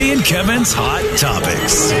Jay and Kevin's Hot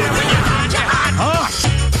Topics.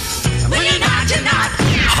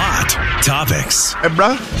 Hot Topics. Hey,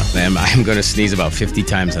 bruh. Man, I'm going to sneeze about 50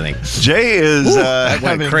 times, I think. Jay is That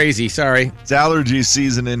went crazy. Sorry. It's allergy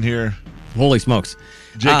season in here. Holy smokes.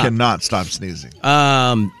 Jay cannot stop sneezing.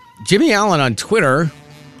 Jimmy Allen on Twitter,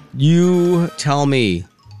 you tell me,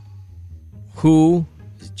 who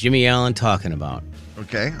is Jimmy Allen talking about?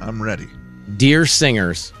 Okay, I'm ready. Dear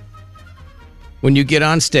singers, when you get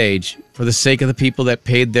on stage, for the sake of the people that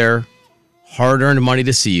paid their hard-earned money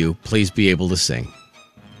to see you, please be able to sing.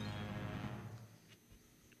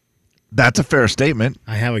 That's a fair statement.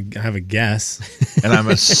 I have a guess. And I'm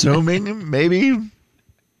assuming maybe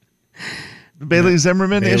Bailey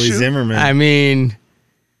Zimmerman Bailey issue? Zimmerman. I mean,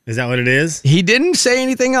 Is that what it is? he didn't say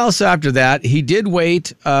anything else after that. He did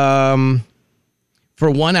wait for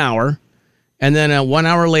 1 hour, and then 1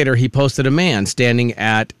 hour later, he posted a man standing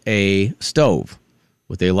at a stove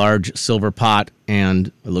with a large silver pot, and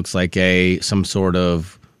it looks like some sort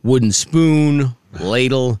of wooden spoon,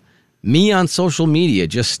 ladle. Me on social media,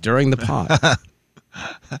 just stirring the pot.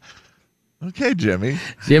 Okay, Jimmy.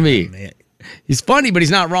 Jimmy, Man. he's funny, but he's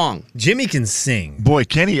not wrong. Jimmy can sing. Boy,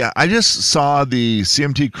 Kenny, I just saw the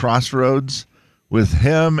CMT Crossroads with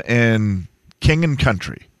him and King and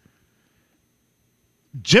Country.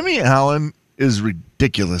 Jimmy Allen is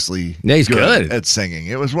ridiculously Yeah, he's good. at singing.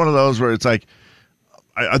 It was one of those where it's like,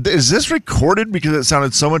 is this recorded? Because it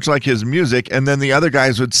sounded so much like his music, and then the other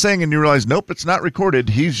guys would sing, and you realize, nope, it's not recorded.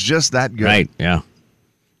 He's just that good. Right, yeah.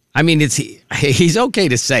 I mean, he's okay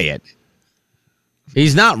to say it.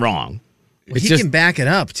 He's not wrong. It's He just, can back it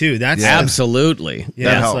up too. That's absolutely. yeah.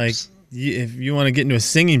 That It's helps. like if you want to get into a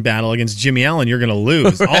singing battle against Jimmy Allen, you're going to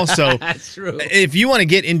lose. Also, That's true. if you want to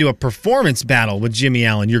get into a performance battle with Jimmy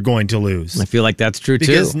Allen, you're going to lose. I feel like that's true,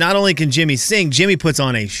 Because too. not only can Jimmy sing, Jimmy puts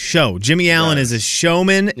on a show. Jimmy Allen is a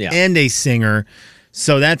showman Yeah. and a singer.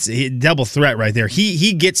 So that's a double threat right there.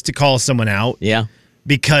 He gets to call someone out Yeah.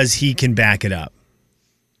 because he can back it up.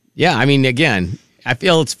 Yeah, I mean, again, I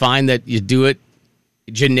feel it's fine that you do it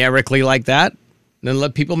generically like that, then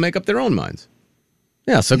let people make up their own minds.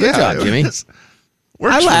 Yeah, so good job, Jimmy. Works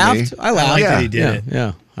I for laughed. me. I laughed. I like Yeah. that he did yeah, it.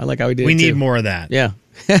 yeah. I like how he did We it, need too. more of that. Yeah,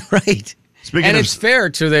 right. Speaking And of- it's fair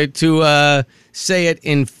to say it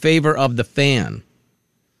in favor of the fan.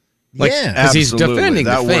 Like, Yeah. 'cause he's Absolutely. defending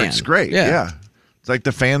that the fan. works great. Yeah. Yeah. It's like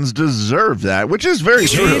the fans deserve that, which is very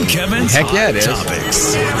Jay true. and Kevin's Heck yeah, Hot it is.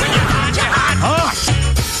 Topics.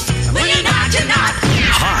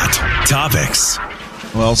 Hot Topics.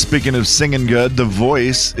 Well, speaking of singing good, The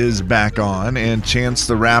Voice is back on, and Chance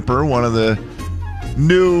the Rapper, one of the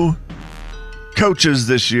new coaches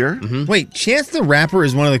this year. Wait, Chance the Rapper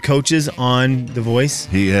is one of the coaches on The Voice?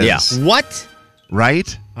 He is. Yeah. What?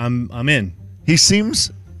 Right? I'm in. He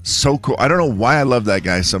seems so cool. I don't know why I love that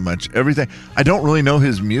guy so much. Everything. I don't really know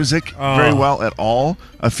his music very well at all.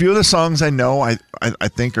 A few of the songs I know I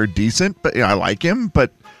think are decent, but I like him,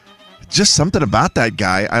 but just something about that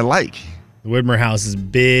guy I like. The Widmer House is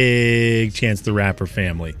big Chance the Rapper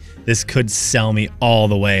family. This could sell me all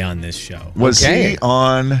the way on this show. Was Okay. he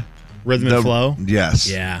on Rhythm and Flow? Yes.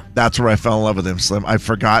 Yeah. That's where I fell in love with him, Slim. I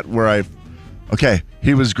forgot where Okay,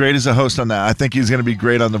 he was great as a host on that. I think he's going to be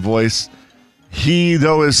great on The Voice. He,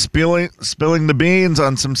 though, is spilling the beans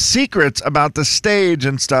on some secrets about the stage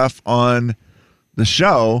and stuff on the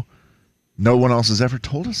show no one else has ever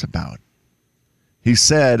told us about. He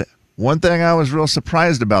said, one thing I was real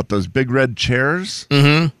surprised about, those big red chairs,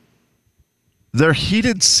 they're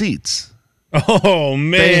heated seats. Oh,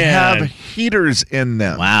 man. They have heaters in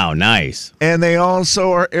them. Wow, nice. And they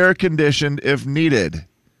also are air conditioned if needed.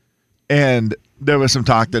 And there was some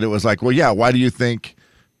talk that it was like, well, yeah, why do you think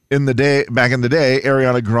back in the day,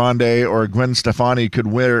 Ariana Grande or Gwen Stefani could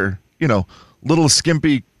wear, little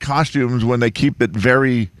skimpy costumes when they keep it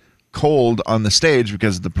very cold on the stage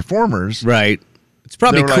because of the performers? Right. It's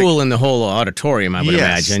probably They were cool in the whole auditorium, I would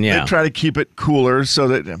imagine. Yeah. They try to keep it cooler so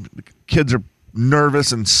that the kids are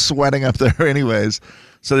nervous and sweating up there anyways.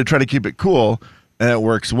 So they try to keep it cool, and it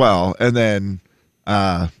works well. And then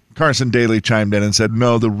Carson Daly chimed in and said,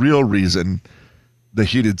 no, the real reason the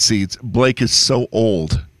heated seats, Blake is so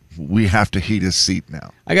old, we have to heat his seat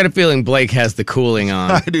now. I got a feeling Blake has the cooling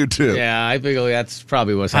on. I do too. Yeah, I figure that's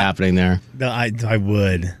probably what's happening there. I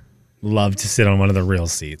would love to sit on one of the real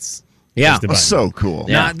seats. Yeah. Push the button. So cool.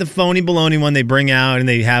 Yeah. Not the phony baloney one they bring out and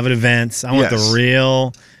they have at events. I want Yes. the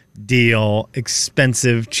real deal,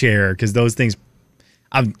 expensive chair, because those things,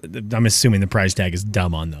 I'm assuming the price tag is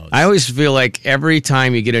dumb on those. I always feel like every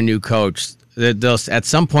time you get a new coach, that they'll at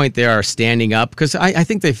some point they are standing up because I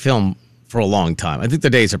think they film for a long time. I think the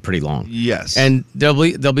days are pretty long. Yes. And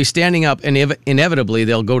they'll be standing up, and inevitably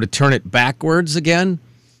they'll go to turn it backwards again,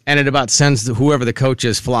 and it about sends whoever the coach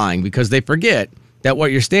is flying because they forget that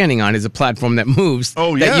what you're standing on is a platform that moves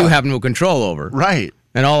that you have no control over. Right.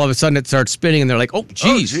 And all of a sudden it starts spinning, and they're like, oh,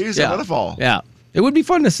 geez. Oh, geez, a waterfall. Yeah. It would be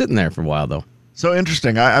fun to sit in there for a while, though. So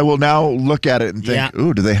interesting. I will now look at it and think,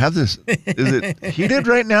 ooh, do they have this? Is it heated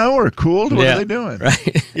right now or cooled? What are they doing?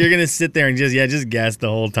 Right. You're going to sit there and just guess the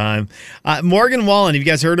whole time. Morgan Wallen, have you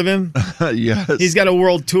guys heard of him? Yes. He's got a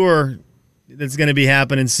world tour that's going to be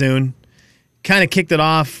happening soon. Kind of kicked it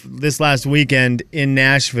off this last weekend in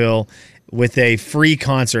Nashville with a free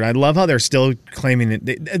concert. I love how they're still claiming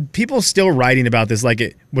it. People still writing about this like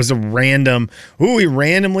it was a random, we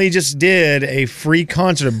randomly just did a free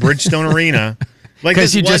concert at Bridgestone Arena. Like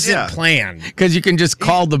this wasn't planned. Because you can just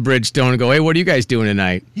call the Bridgestone and go, hey, what are you guys doing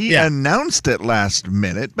tonight? He announced it last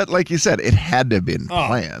minute, but like you said, it had to have been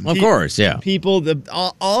planned. Of course, yeah. People,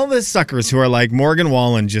 all the suckers who are like Morgan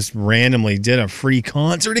Wallen just randomly did a free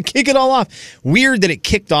concert to kick it all off. Weird that it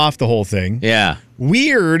kicked off the whole thing. Yeah.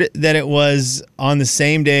 Weird that it was on the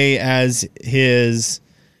same day as his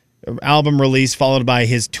album release, followed by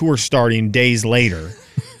his tour starting days later.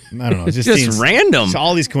 I don't know. It just seems random.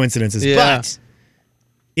 All these coincidences. Yeah. But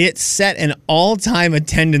it set an all-time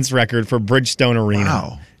attendance record for Bridgestone Arena.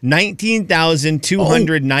 Wow.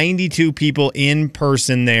 19,292 people in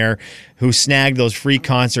person there who snagged those free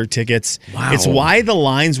concert tickets. Wow. It's why the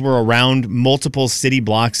lines were around multiple city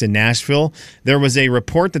blocks in Nashville. There was a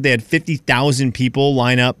report that they had 50,000 people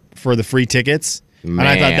line up for the free tickets. Man. And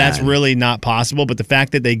I thought that's really not possible, but the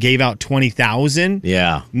fact that they gave out 20,000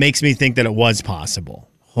 makes me think that it was possible.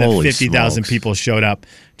 Holy that 50,000 smokes. people showed up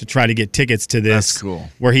to try to get tickets to this. That's cool.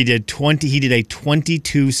 Where he did a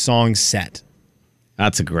 22 song set.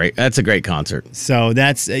 That's a great concert. So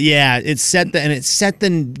that's it set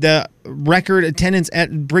the record attendance at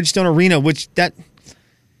Bridgestone Arena, which that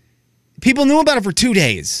people knew about it for 2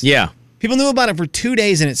 days. Yeah. People knew about it for 2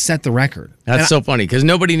 days, and it set the record. That's so funny because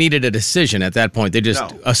nobody needed a decision at that point. They just,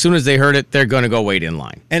 as soon as they heard it, they're going to go wait in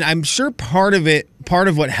line. And I'm sure part of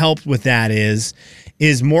what helped with that is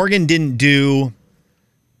Morgan didn't do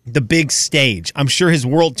the big stage. I'm sure his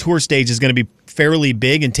world tour stage is going to be fairly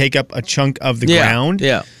big and take up a chunk of the ground.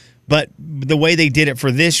 Yeah. But the way they did it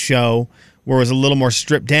for this show, where it was a little more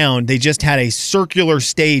stripped down, they just had a circular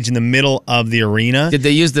stage in the middle of the arena. Did they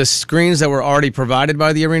use the screens that were already provided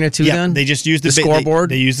by the arena too then? They just used the scoreboard?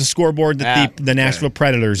 They used the scoreboard that the Nashville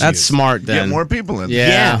Predators That's used. smart then. Get more people in.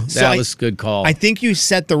 Yeah, so that was a good call. I think you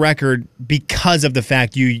set the record because of the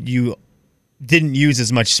fact you didn't use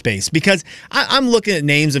as much space. Because I'm looking at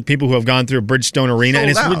names of people who have gone through Bridgestone Arena,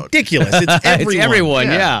 and it's ridiculous. It's everyone. It's everyone,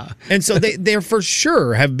 yeah. And so they're for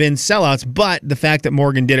sure have been sellouts, but the fact that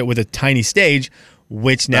Morgan did it with a tiny stage,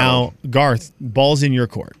 which now, Garth, ball's in your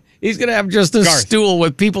court. He's going to have just a stool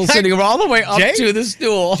with people sitting all the way up to the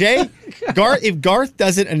stool. Jay, if Garth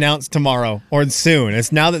doesn't announce tomorrow or soon,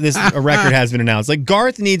 it's now that this record has been announced, like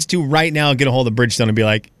Garth needs to right now get a hold of Bridgestone and be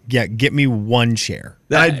like, yeah, get me one chair.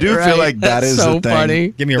 I do feel like that is so the thing. funny.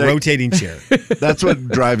 Give me a rotating chair. That's what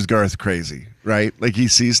drives Garth crazy, right? Like he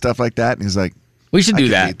sees stuff like that and he's like, we should do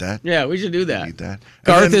could that. eat that. Yeah, we should do that. eat that. And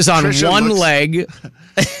Garth then is on Trisha one looks- leg.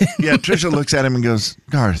 Yeah, Trisha looks at him and goes,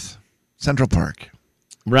 Garth, Central Park.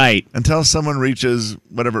 Right. Until someone reaches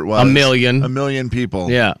whatever it was. A million. A million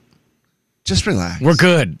people. Yeah. Just relax. We're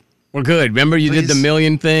good. We're good. Remember you did the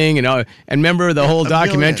million thing, and remember the whole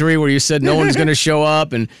documentary where you said no one's going to show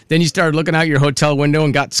up, and then you started looking out your hotel window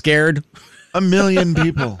and got scared? A million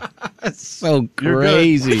people. That's so You're good.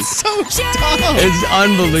 crazy. So dumb. It's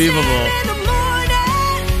unbelievable.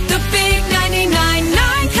 The big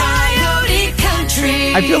 99.9 Coyote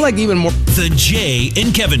Country. I feel like even more. The Jay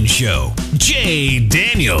and Kevin Show. Jay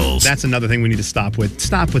Daniels. That's another thing we need to stop with.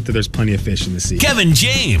 Stop with the there's plenty of fish in the sea. Kevin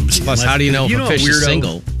James. Plus, how do you know if a fish is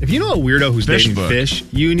single? If you know a weirdo who's Fish dating book. fish,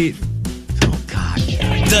 you need... Oh, God.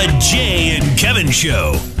 The Jay and Kevin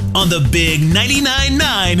Show on the big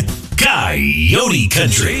 99.9 Coyote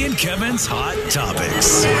Country. Jay and Kevin's Hot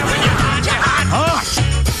Topics.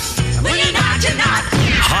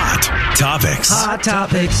 Hot Topics. Hot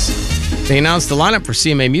Topics. They announced the lineup for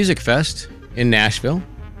CMA Music Fest in Nashville.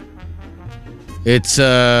 It's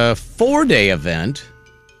a 4-day event.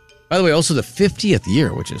 By the way, also the 50th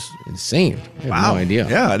year, which is insane. I have no idea.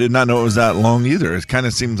 Yeah, I did not know it was that long either. It kind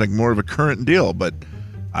of seems like more of a current deal, but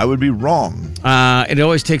I would be wrong. It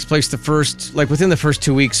always takes place within the first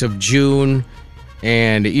 2 weeks of June,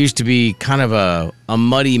 and it used to be kind of a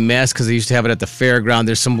muddy mess because they used to have it at the fairground.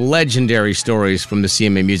 There's some legendary stories from the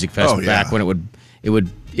CMA Music Fest back when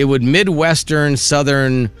it would Midwestern,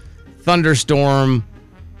 Southern, thunderstorm,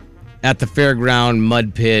 at the fairground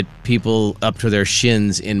mud pit, people up to their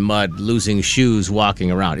shins in mud, losing shoes,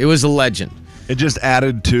 walking around. It was a legend. It just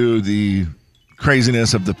added to the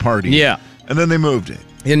craziness of the party. Yeah. And then they moved it.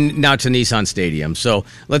 And now to Nissan Stadium. So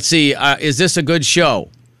let's see. Is this a good show?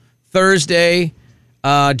 Thursday,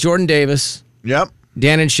 Jordan Davis, Yep.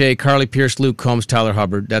 Dan and Shay, Carly Pierce, Luke Combs, Tyler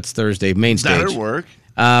Hubbard. That's Thursday, main stage. That'll work.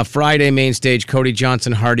 Friday, main stage, Cody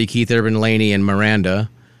Johnson, Hardy, Keith Urban, Laney, and Miranda.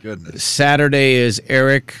 Goodness. Saturday is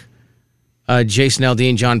Eric, Jason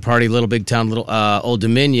Aldean, John Party, Little Big Town, Old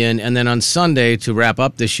Dominion. And then on Sunday, to wrap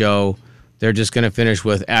up the show, they're just going to finish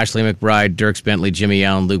with Ashley McBride, Dierks Bentley, Jimmy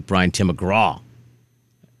Allen, Luke Bryan, Tim McGraw.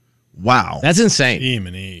 Wow. That's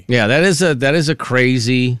insane. Yeah, that is a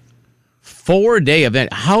crazy 4-day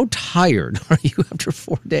event. How tired are you after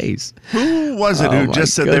 4 days? Who was it who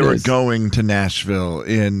just said they were goodness. going to Nashville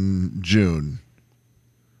in June?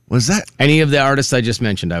 Was that Any of the artists I just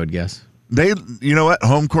mentioned, I would guess. they? You know what?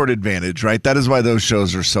 Home court advantage, right? That is why those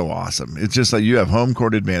shows are so awesome. It's just like you have home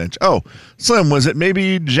court advantage. Oh, Slim, was it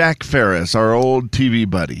maybe Jack Ferris, our old TV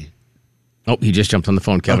buddy? Oh, he just jumped on the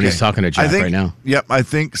phone, Kevin. Okay. He's talking to Jack right now. Yep, I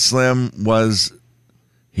think Slim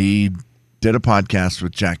he did a podcast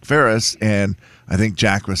with Jack Ferris, and I think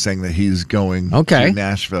Jack was saying that he's going to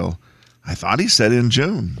Nashville. I thought he said in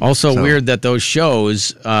June. Also So- weird that those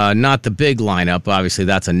shows, not the big lineup, obviously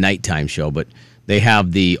that's a nighttime show, but they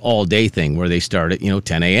have the all-day thing where they start at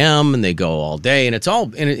 10 a.m. and they go all day, and it's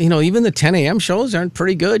all, and even the 10 a.m. shows aren't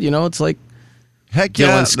pretty good. It's like Heck Dylan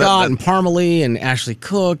yeah, Scott and Parmalee and Ashley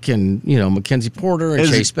Cook and Mackenzie Porter and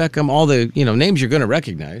Chase Beckham, all the names you're going to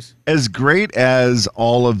recognize. As great as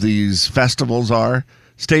all of these festivals are,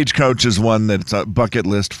 Stagecoach is one that's a bucket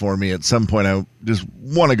list for me. At some point, I just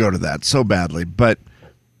want to go to that so badly. But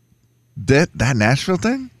that Nashville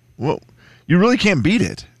thing, well, you really can't beat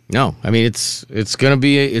it. No, I mean it's gonna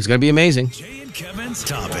be amazing. Jay and Kevin's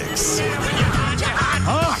Topics.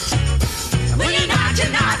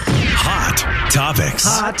 Hot Topics.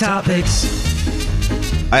 Hot Topics.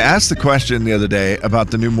 I asked the question the other day about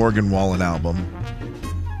the new Morgan Wallen album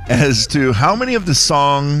as to how many of the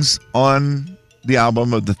songs on the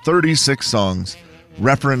album, of the 36 songs,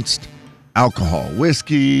 referenced alcohol,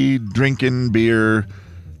 whiskey, drinking, beer,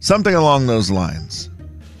 something along those lines.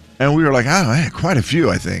 And we were like, quite a few,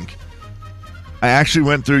 I think. I actually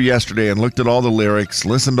went through yesterday and looked at all the lyrics,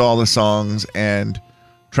 listened to all the songs, and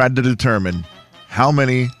tried to determine how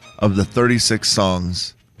many of the 36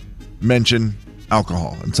 songs mention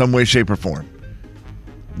alcohol in some way, shape, or form.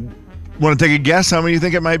 Want to take a guess how many you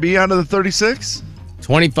think it might be out of the 36?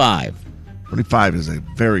 25. 25 is a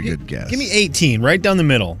very good guess. Give me 18, right down the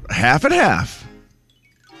middle. Half and half.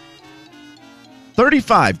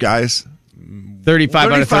 35, guys.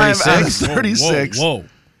 35 out of 35 out of 36. 36. Whoa.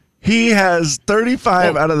 He has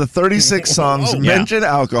 35 out of the 36 songs mention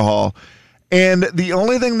alcohol. And the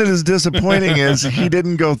only thing that is disappointing is he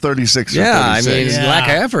didn't go 36 or 36. Yeah. Lack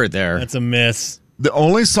of effort there. That's a miss. The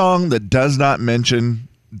only song that does not mention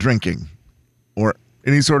drinking or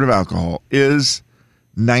any sort of alcohol is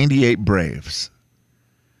 98 Braves.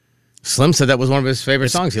 Slim said that was one of his favorite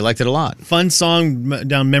songs. He liked it a lot. Fun song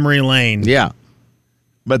down memory lane. Yeah.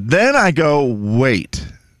 But then I go, wait,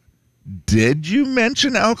 did you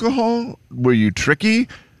mention alcohol? Were you tricky?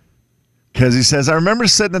 Because he says, I remember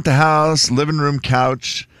sitting at the house, living room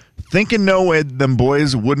couch, thinking no way them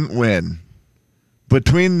boys wouldn't win.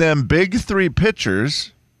 Between them big three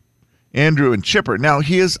pitchers, Andrew and Chipper. Now,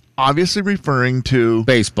 he is obviously referring to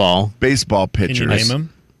Baseball pitchers. Can you name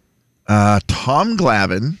him? Tom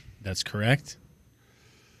Glavine. That's correct.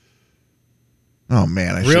 Oh,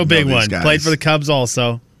 man. I Real should big know these one. guys. Played for the Cubs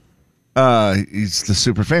also. He's the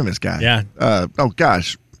super famous guy. Yeah. Oh,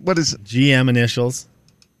 gosh. What is GM initials.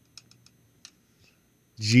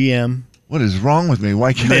 GM. what is wrong with me?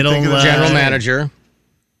 Why can't I think of the General name? manager.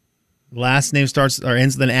 Last name starts or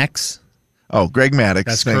ends with an X. Oh, Greg Maddux.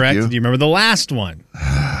 That's Thank correct. you. Do you remember the last one?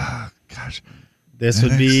 Gosh. This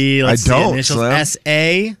would be, let's I see, don't, initials Slim.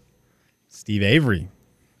 S.A. Steve Avery.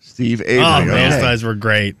 Steve Avery. Oh, man, those Okay. guys were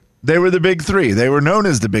great. They were the big three. They were known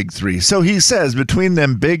as the big three. So he says between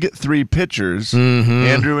them big three pitchers,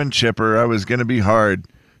 Andrew and Chipper, I was going to be hard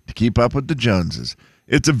to keep up with the Joneses.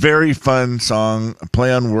 It's a very fun song, a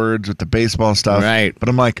play on words with the baseball stuff. Right. But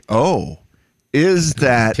I'm like, oh, is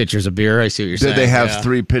that... Pitchers of beer. I see what you're saying. Did they have Yeah.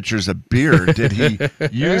 3 pitchers of beer? Did he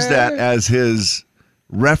use that as his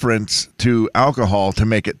reference to alcohol to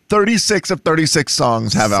make it 36 of 36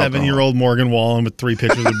 songs have alcohol? 7-year-old Morgan Wallen with 3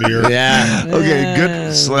 pitchers of beer. Yeah. Okay,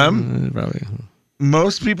 good. Slim, Probably.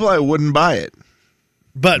 most people I wouldn't buy it.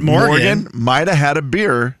 But Morgan might have had a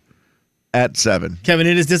beer at 7. Kevin,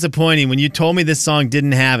 it is disappointing. When you told me this song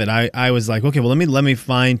didn't have it, I was like, okay, well, let me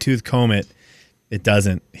fine tooth comb it. It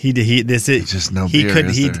doesn't. This is just no he beer, could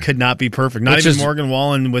is he there? could not be perfect. Not Which even is- Morgan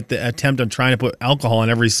Wallen with the attempt on trying to put alcohol in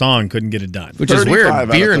every song couldn't get it done. Which is 35 weird. out of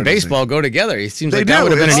Beer and 36. baseball go together. It seems They like do. that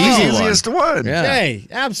would have been It's an the easy one. easiest one. Yeah. Hey,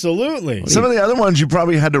 absolutely. Some of the other ones you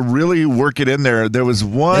probably had to really work it in there. There was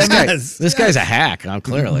one. This guy's a hack,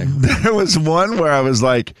 clearly. There was one where I was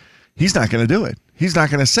like, he's not going to do it. He's not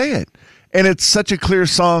going to say it. And it's such a clear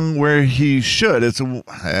song where he should. It's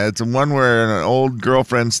a one where an old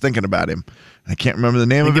girlfriend's thinking about him. I can't remember the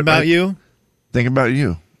name of it. Think about you. Think about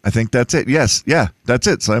you. I think that's it. Yes. Yeah, that's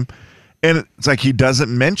it, Slim. And it's like he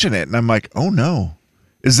doesn't mention it. And I'm like, oh, no.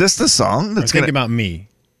 Is this the song that's Think going to... about me.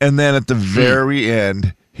 And then at the very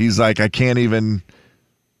end, he's like, I can't even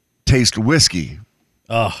taste whiskey.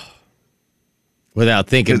 Oh, Without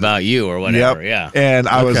thinking about you or whatever. Yep. Yeah. And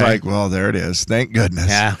I was Okay. like, well, there it is. Thank goodness.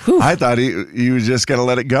 Yeah. Whew. I thought he was just going to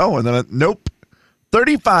let it go. And then, nope.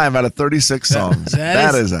 35 out of 36 songs.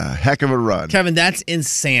 That That is a heck of a run. Kevin, that's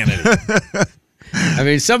insanity. I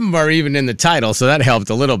mean, some of them are even in the title, so that helped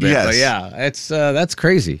a little bit. Yes. But yeah, that's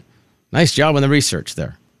crazy. Nice job on the research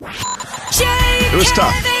there. It was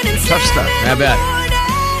tough. Tough stuff. I bet.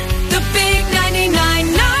 The big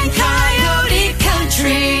 99.9 Coyote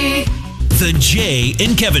Country. The Jay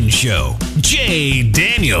and Kevin Show. Jay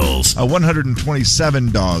Daniels.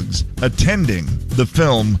 127 dogs attending the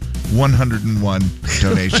film 101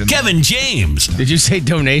 donations. Kevin James. Did you say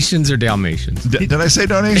donations or Dalmatians? Did I say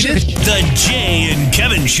donations? The Jay and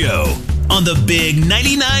Kevin Show on the big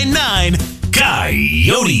 99.9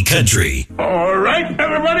 Coyote Country. All right,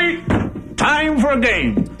 everybody, time for a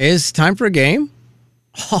game. Is time for a game?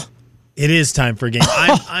 It is time for a game.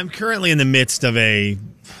 I'm currently in the midst of I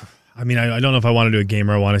don't know if I want to do a game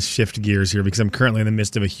or I want to shift gears here because I'm currently in the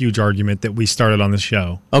midst of a huge argument that we started on the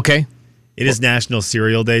show. Okay. It is National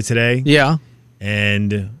Cereal Day today, Yeah.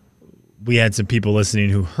 and we had some people listening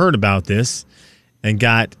who heard about this and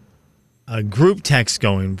got a group text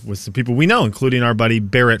going with some people we know, including our buddy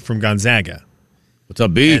Barrett from Gonzaga. What's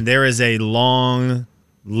up, B? And there is a long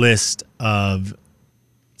list of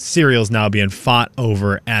cereals now being fought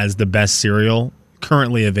over as the best cereal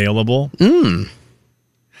currently available.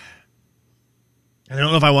 I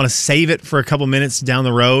don't know if I want to save it for a couple minutes down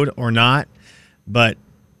the road or not, but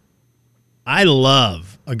I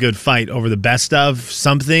love a good fight over the best of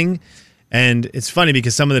something. And it's funny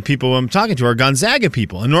because some of the people I'm talking to are Gonzaga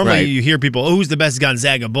people. And normally Right. you hear people, who's the best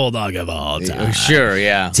Gonzaga Bulldog of all time? Sure,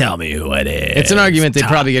 yeah. Tell me who it is. It's an argument they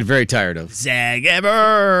probably get very tired of. Zag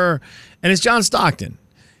ever. And it's John Stockton.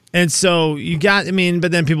 And so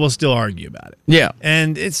but then people still argue about it. Yeah.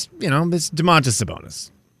 And it's DeMontis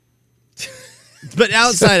Sabonis. But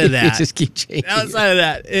outside of You that, just keep changing. outside of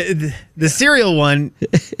that, the cereal one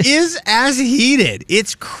is as heated.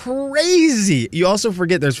 It's crazy. You also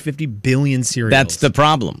forget there's 50 billion cereals. That's the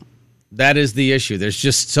problem. That is the issue. There's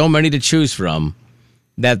just so many to choose from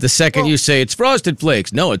that the second you say it's Frosted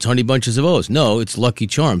Flakes, no, it's Honey Bunches of O's, no, it's Lucky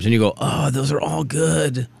Charms, and you go, oh, those are all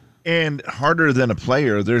good. And harder than a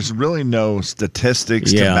player, there's really no statistics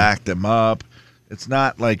to Yeah. back them up. It's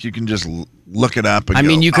not like you can just look it up and I go,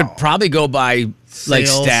 mean, you could "Oh, probably go by like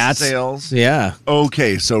Sales. stats. sales. Yeah.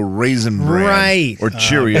 Okay, so Raisin Bran right. or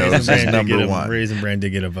Cheerios is number one. Raisin Bran did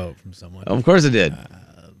get a vote from someone. Of course it did.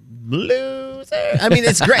 Loser. I mean,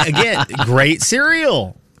 it's great. Again, great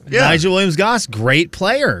cereal. Yeah. Nigel Williams-Goss, great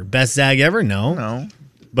player. Best Zag ever? No.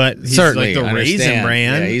 But he's Certainly. like the I Raisin understand.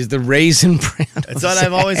 Brand. Yeah, he's the Raisin Brand. That's what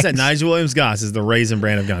I've always said. Nigel Williams-Goss is the Raisin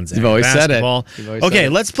Brand of Gonzaga. You've always said it. Basketball. You've always Okay, said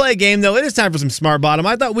it. let's play a game, though. It is time for some Smart Bottom.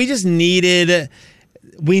 I thought we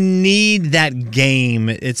need that game.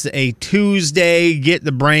 It's a Tuesday. Get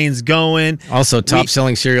the brains going. Also, top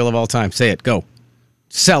selling cereal of all time. Say it. Go.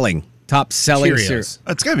 Top selling Cheerios. cereal.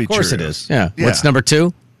 That's got to be Of course Cheerios. it is. Yeah. Yeah. What's number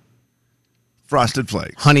 2? Frosted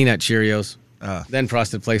Flakes. Honey Nut Cheerios. Then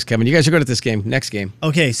Frosted Flakes. Kevin, you guys are good at this game. Next game.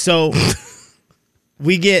 Okay, so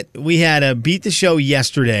we had a beat the show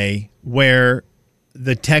yesterday where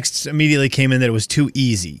the texts immediately came in that it was too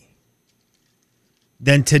easy.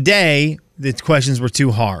 Then today the questions were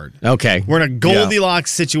too hard. Okay. We're in a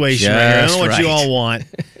Goldilocks situation right here. I don't know what Just you right. all want.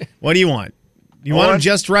 What do you want? You want them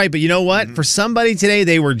just right, but you know what? For somebody today,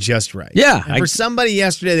 they were just right. Yeah, And for somebody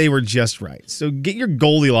yesterday, they were just right. So get your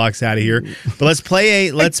Goldilocks out of here. But let's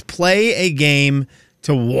play a game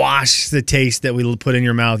to wash the taste that we put in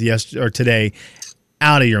your mouth today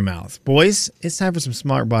out of your mouth. Boys, it's time for some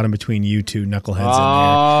Smart Bottom between you two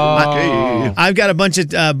knuckleheads in there. I've got a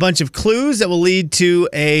bunch of clues that will lead to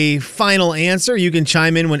a final answer. You can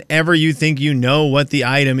chime in whenever you think you know what the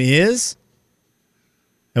item is.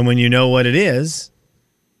 And when you know what it is,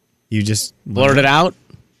 You just Blurt it out.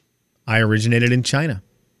 I originated in China.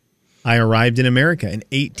 I arrived in America in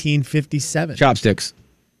 1857. Chopsticks.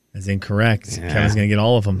 That's incorrect. Kevin's going to get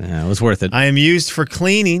all of them. Yeah, it was worth it. I am used for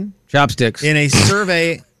cleaning. Chopsticks. In a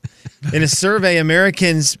survey,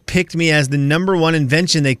 Americans picked me as the number one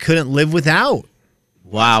invention they couldn't live without.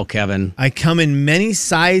 Wow, Kevin. I come in many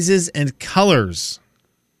sizes and colors.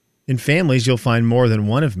 In families, you'll find more than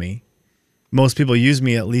one of me. Most people use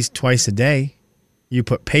me at least twice a day. You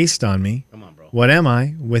put paste on me. Come on, bro. What am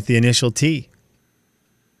I with the initial T?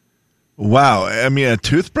 Wow. I mean, a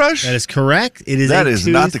toothbrush? That is correct. It is That a is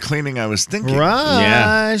not the cleaning I was thinking.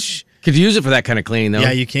 brush. Could you use it for that kind of cleaning, though?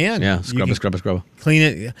 Yeah, you can. Yeah, You scrub can it, scrub it, scrub it. Clean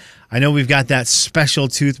it. I know we've got that special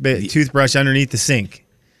toothbrush underneath the sink.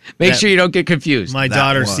 Make That- sure you don't get confused. My That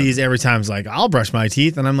daughter one. sees every time. Is like, I'll brush my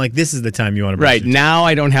teeth, and I'm like, this is the time you want to brush. Right. your teeth. Now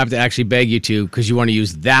I don't have to actually beg you to because you want to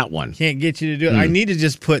use that one. Can't get you to do it. I need to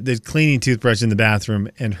just put the cleaning toothbrush in the bathroom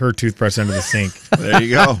and her toothbrush under the sink. There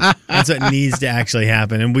you go. That's what needs to actually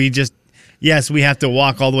happen. And we just, yes, we have to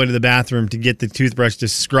walk all the way to the bathroom to get the toothbrush to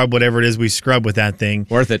scrub whatever it is we scrub with that thing.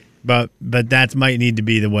 Worth it. But that might need to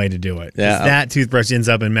be the way to do it. Yeah. That toothbrush ends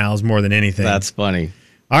up in mouths more than anything. That's funny.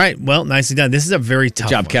 All right. Well, nicely done. This is a very tough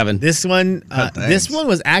job, one. Kevin. This one, thanks. this one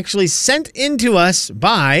was actually sent in to us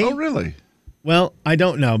by. Oh, really? Well, I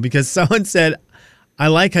don't know because someone said, "I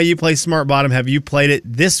like how you play Smart Bottom. Have you played it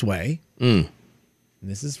this way?" And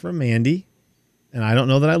this is from Mandy, and I don't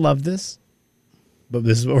know that I love this, but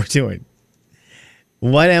this is what we're doing.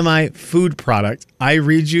 What am I? Food product. I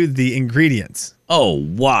read you the ingredients. Oh,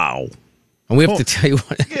 wow. And we have to tell you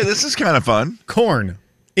what. Yeah, this is kind of fun. Corn.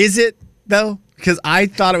 Is it though? Because I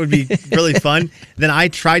thought it would be really fun. Then I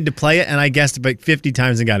tried to play it, and I guessed about 50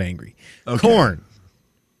 times and got angry. Okay. Corn.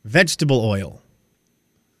 Vegetable oil.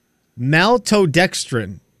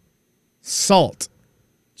 Maltodextrin. Salt.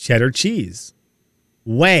 Cheddar cheese.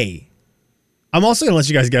 Whey. I'm also going to let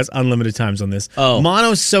you guys guess unlimited times on this. Oh.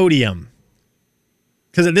 Monosodium.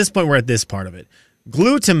 Because at this point, we're at this part of it.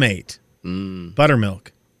 Glutamate.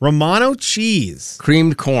 Buttermilk. Romano cheese.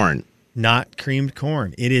 Creamed corn. Not creamed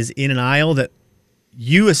corn. It is in an aisle that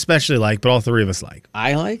you especially like, but all three of us like.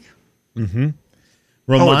 I like? Romano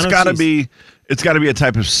Oh, it's got to cheese. be. It's got to be a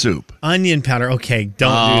type of soup. Onion powder. Okay,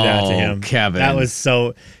 don't do that to Oh, him. Kevin. That was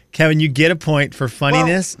so... Kevin, you get a point for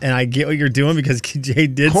funniness, and I get what you're doing because Jay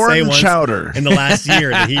did Corn say once chowder. in the last year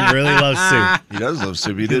that he really loves soup. He does love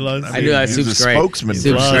soup. He did. loves I do that. He was Soup's a great. spokesman. Soup's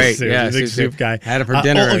for Loves it. great. soup. Yeah, He's a big soup's soup great. guy. Had it for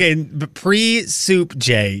dinner. Okay, but pre-soup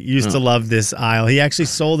Jay used to love this aisle. He actually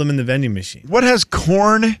sold them in the vending machine. What has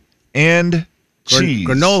corn and cheese?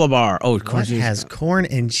 Granola bar. Oh, corn What cheese. has corn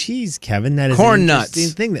and cheese, Kevin? That is Corn an nuts.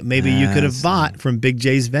 interesting thing that maybe you could have bought from Big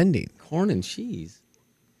J's vending. Corn and cheese.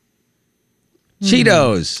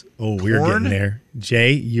 Cheetos. Oh, we're Corn? getting there.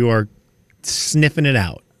 Jay, you are sniffing it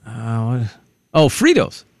out. Oh,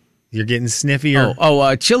 Fritos. You're getting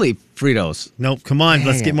sniffier. Chili Fritos. Nope, come on.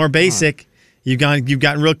 Let's get more basic. You've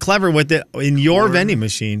gotten real clever with it in your vending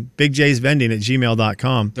machine. Big J's vending at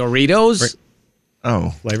gmail.com. Doritos. Oh,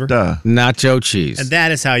 Flavor? Duh. Nacho cheese. And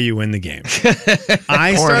that is how you win the game.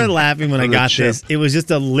 I started laughing when I the got chip. this. It was just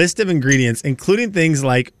a list of ingredients, including things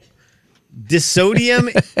like disodium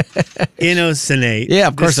inosinate. Yeah,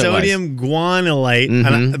 of course it was. Disodium guanylate.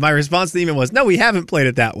 And my response to the email was, no, we haven't played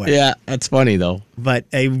it that way. Yeah, that's funny though. But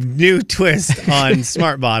a new twist on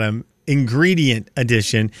Smart Bottom ingredient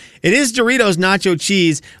edition. It is Doritos nacho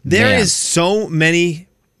cheese. There is so many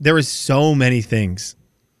things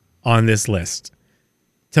on this list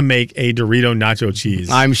to make a Dorito nacho cheese.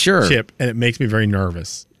 I'm sure. Chip, and it makes me very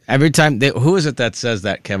nervous. Every time, who is it that says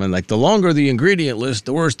that, Kevin? Like, the longer the ingredient list,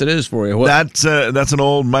 the worse it is for you. What? That's an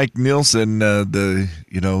old Mike Nielsen. Oh,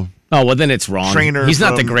 well, then it's wrong. Trainer He's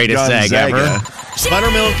not the from greatest egg Gonzaga. ever.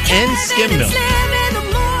 Buttermilk and skim milk.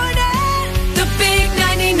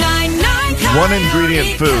 One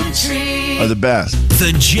ingredient foods are the best.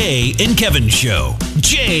 The Jay and Kevin Show.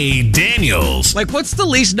 Jay Daniels. Like, what's the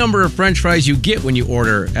least number of French fries you get when you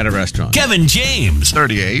order at a restaurant? Kevin James.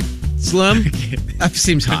 38. Slim? That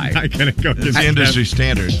seems high. I'm gonna go It's the industry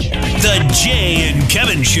standard. The Jay and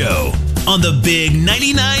Kevin Show on the Big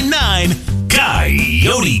 99.9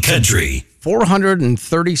 Coyote Country.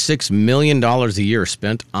 $436 million a year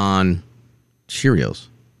spent on Cheerios.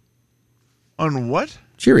 On what?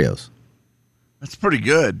 Cheerios. That's pretty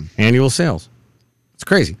good. Annual sales. It's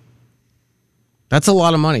crazy. That's a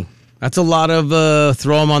lot of money. That's a lot of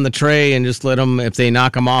throw them on the tray and just let them, if they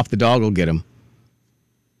knock them off, the dog will get them.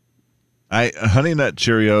 Honey Nut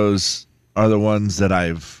Cheerios are the ones that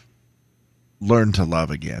I've learned to love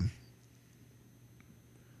again.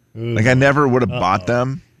 Like I never would have bought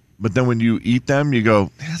them, but then when you eat them, you go,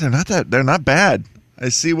 yeah, they're not bad. I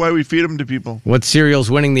see why we feed them to people. What cereal's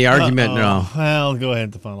winning the argument now? Well, go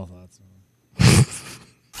ahead. The final thoughts.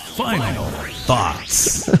 Final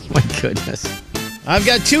thoughts. My goodness. I've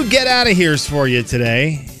got 2 get out of here's for you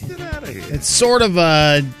today. Get out of here. It's sort of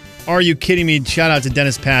a Are You Kidding Me? Shout out to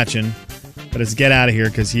Dennis Patchen. But it's get out of here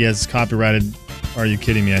because he has copyrighted Are You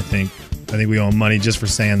Kidding Me, I think. I think we owe him money just for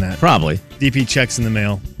saying that. Probably. DP checks in the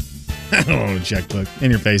mail. I don't own a checkbook.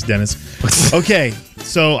 In your face, Dennis. Okay,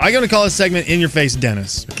 so I'm going to call this segment In Your Face,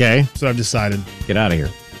 Dennis. Okay. That's what I've decided. Get out of here.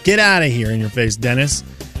 Get out of here, In Your Face, Dennis.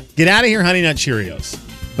 Get out of here, Honey Nut Cheerios.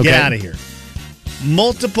 Okay. Get out of here.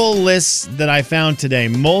 Multiple lists that I found today,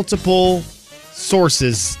 multiple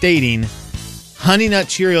sources stating Honey Nut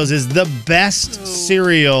Cheerios is the best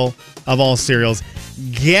cereal of all cereals.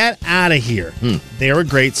 Get out of here. They are a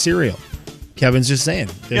great cereal. Kevin's just saying.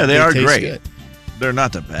 They are taste great. good. They're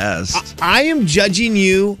not the best. I am judging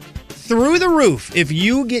you through the roof. If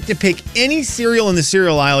you get to pick any cereal in the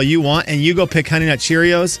cereal aisle you want and you go pick Honey Nut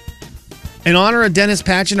Cheerios, in honor of Dennis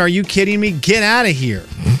Patchen, are you kidding me? Get out of here.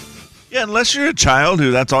 Yeah, unless you're a child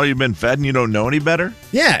who that's all you've been fed and you don't know any better.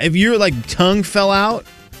 Yeah, if your tongue fell out,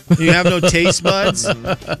 you have no taste buds, and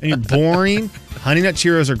you're boring, Honey Nut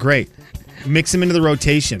Cheerios are great. Mix them into the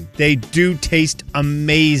rotation. They do taste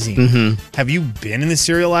amazing. Have you been in the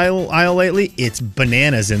cereal aisle lately? It's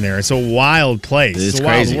bananas in there. It's a wild place. It's a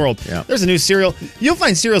wild crazy. world. Yeah. There's a new cereal. You'll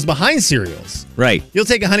find cereals behind cereals. Right. You'll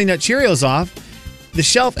take a Honey Nut Cheerios off the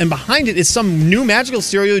shelf, and behind it is some new magical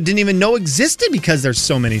cereal you didn't even know existed because there's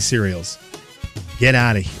so many cereals. Get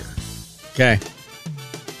out of here. Okay.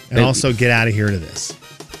 And also get out of here to this.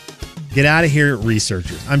 Get out of here,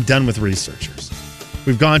 researchers. I'm done with researchers.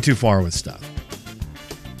 We've gone too far with stuff.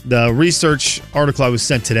 The research article I was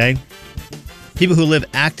sent today, people who live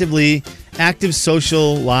active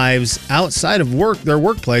social lives outside of their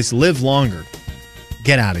workplace live longer.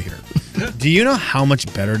 Get out of here. Do you know how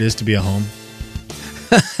much better it is to be at home?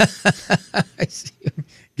 I see.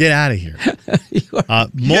 Get out of here.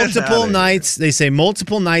 Multiple nights, they say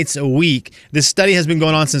multiple nights a week. This study has been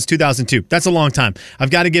going on since 2002. That's a long time. I've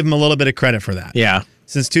got to give them a little bit of credit for that. Yeah.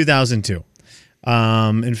 Since 2002.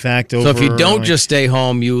 In fact, So if you don't just stay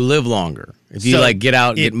home, you live longer. If you get out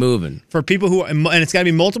and get moving. For people who, and it's got to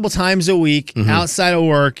be multiple times a week outside of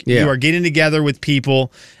work, Yeah. you are getting together with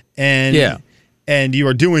people and you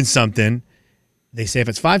are doing something. They say if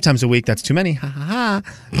it's 5 times a week, that's too many. Ha ha ha.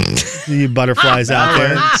 You butterflies out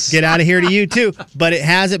there. Get out of here to you too. But it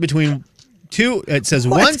has it between 2. It says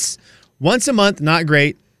once a month, not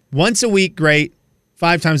great. Once a week, great.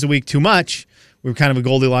 5 times a week, too much. We're kind of a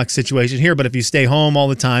Goldilocks situation here. But if you stay home all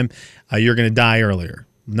the time, you're going to die earlier.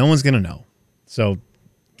 No one's going to know. So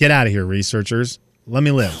get out of here, researchers. Let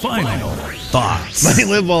me live. Final thoughts. Let me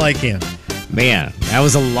live while I can. Man, that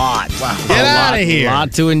was a lot. Wow. Get out of here. A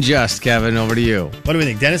lot to ingest, Kevin. Over to you. What do we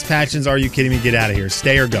think? Dennis Patchen's Are You Kidding Me? Get out of here.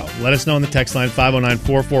 Stay or go. Let us know on the text line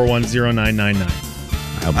 509-441-0999.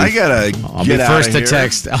 I'll be get first outta to here.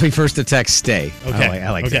 text. I'll be first to text. Stay. Okay.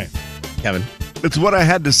 I like okay. that. Kevin. It's what I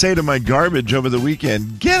had to say to my garbage over the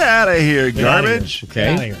weekend. Get out of here, Get outta here. garbage. Get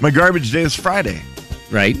outta Okay. here. My garbage day is Friday.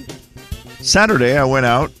 Right. Saturday, I went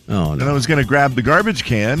out Oh and I no. was going to grab the garbage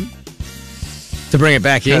can. To bring it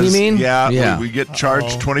back in, you 'cause, mean? Yeah. We get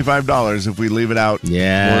charged $25 if we leave it out more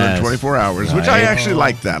Yes. than 24 hours, which I Right. actually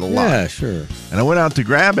like that a lot. Yeah, sure. And I went out to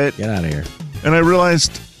grab it, Get out of here. and I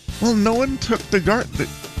realized, well, no one took the garbage.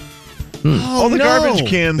 Oh, All the no. garbage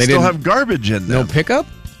cans They still didn't- have garbage in No them. pickup?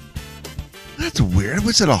 That's weird.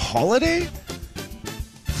 Was it a holiday?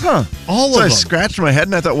 Huh. All So of I them. scratched my head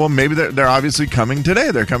and I thought, well, maybe they're obviously coming today.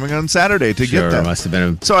 They're coming on Saturday to Sure, get them. must have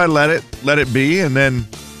been So I let it be, and then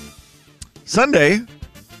Sunday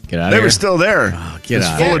Get out of they here. were still there. Oh, get it's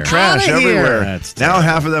out full of of here. trash Outta here. everywhere. That's Now terrible.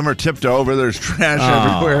 half of them are tipped over. There's trash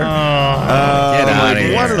everywhere. Get I'm outta like,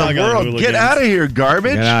 here. what in Stuck on the world? hooligans. Get out of here,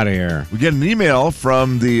 garbage. Get out of here. We get an email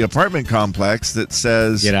from the apartment complex that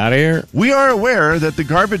says, Get out of here. we are aware that the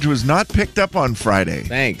garbage was not picked up on Friday.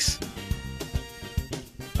 Thanks.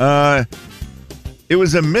 It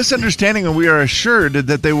was a misunderstanding, and we are assured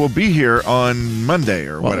that they will be here on Monday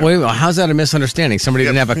or whatever. Wait, how's that a misunderstanding? Somebody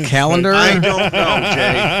didn't have a calendar? I don't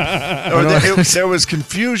know, Jay. There was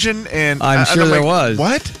confusion, and I'm sure there was.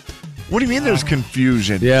 What? What do you mean there's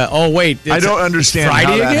confusion? Yeah. Oh, wait. I don't understand Friday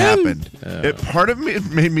how that again? happened. Part of me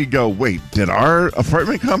made me go, wait, did our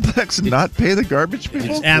apartment complex not pay the garbage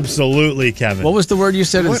people? Absolutely, Kevin. What was the word you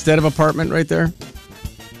said What? instead of apartment right there?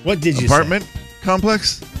 What did you Apartment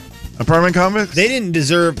complex? Apartment complex? say? They didn't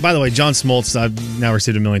deserve. By the way, John Smoltz, I've now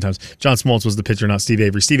received a million times. John Smoltz was the pitcher, not Steve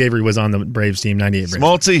Avery. Steve Avery was on the Braves team, 98 Braves.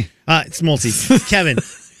 Smoltzy. Smoltzy. Kevin,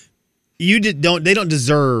 they don't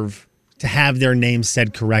deserve to have their name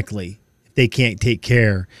said correctly. If they can't take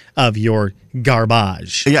care of your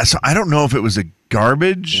garbage. Yeah, so I don't know if it was a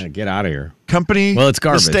garbage Yeah, get out of here. company Well, it's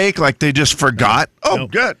garbage. mistake, like they just forgot. No.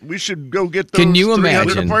 Good. We should go get those Can you 300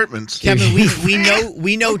 imagine? apartments. Kevin,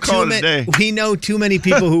 we know call too it a many day. we know too many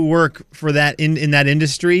people who work for that in that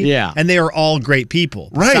industry. Yeah. And they are all great people.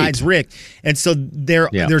 Right. Besides Rick. And so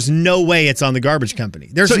there's no way it's on the garbage company.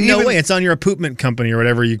 There's So no even- way it's on your appointment company or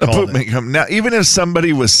whatever you A call poopment it. company. Now, even if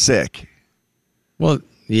somebody was sick, Well,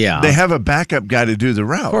 yeah. they have a backup guy to do the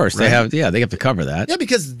route. of course, right? they have to cover that. Yeah,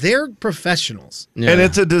 because they're professionals. Yeah. And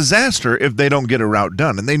it's a disaster if they don't get a route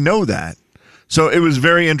done, and they know that. So it was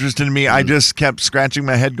very interesting to me. I just kept scratching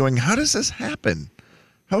my head going, how does this happen?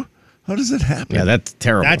 How does it happen? Yeah, that's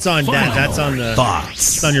terrible. That's on that. That's on the.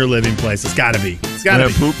 Thoughts. It's on your living place. It's got to be. It's got to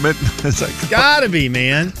be. Poopment. It's like, Got to be,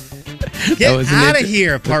 man. That Get was an out of inter-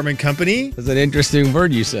 here, apartment company. That's an interesting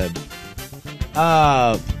word you said.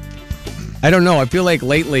 I don't know. I feel like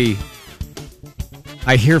lately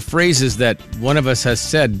I hear phrases that one of us has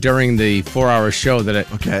said during the 4-hour show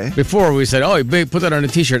that Okay. before we said, oh, babe, put that on a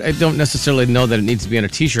t-shirt. I don't necessarily know that it needs to be on a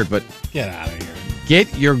t-shirt, but Get out of here.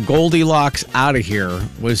 get your Goldilocks out of here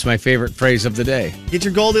was my favorite phrase of the day. Get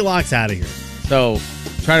your Goldilocks out of here. So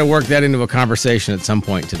try to work that into a conversation at some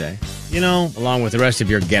point today, You know, along with the rest of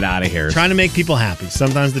your get out of here. trying to make people happy.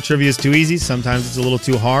 Sometimes the trivia is too easy. Sometimes it's a little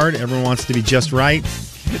too hard. Everyone wants to be just right.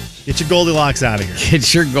 Get your Goldilocks out of here.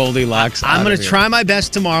 Get your Goldilocks I'm out going of to here. try my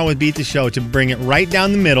best tomorrow with Beat the Show to bring it right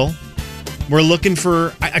down the middle. We're looking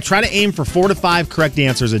for, I try to aim for 4 to 5 correct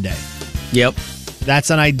answers a day. Yep.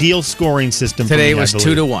 That's an ideal scoring system for Today me, I was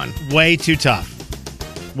believe. 2-1. Way too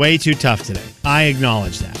tough. Way too tough today. I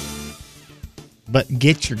acknowledge that. But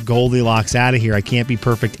get your Goldilocks out of here. I can't be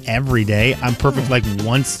perfect every day. I'm perfect like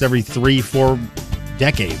once every 3-4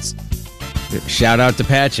 decades. Shout out to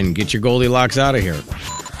Patch and get your Goldilocks out of here.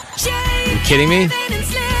 Jay, You kidding me? Kevin, and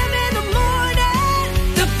Slim in the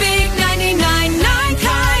morning. The big 99.9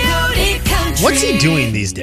 Coyote Country. What's he doing these days?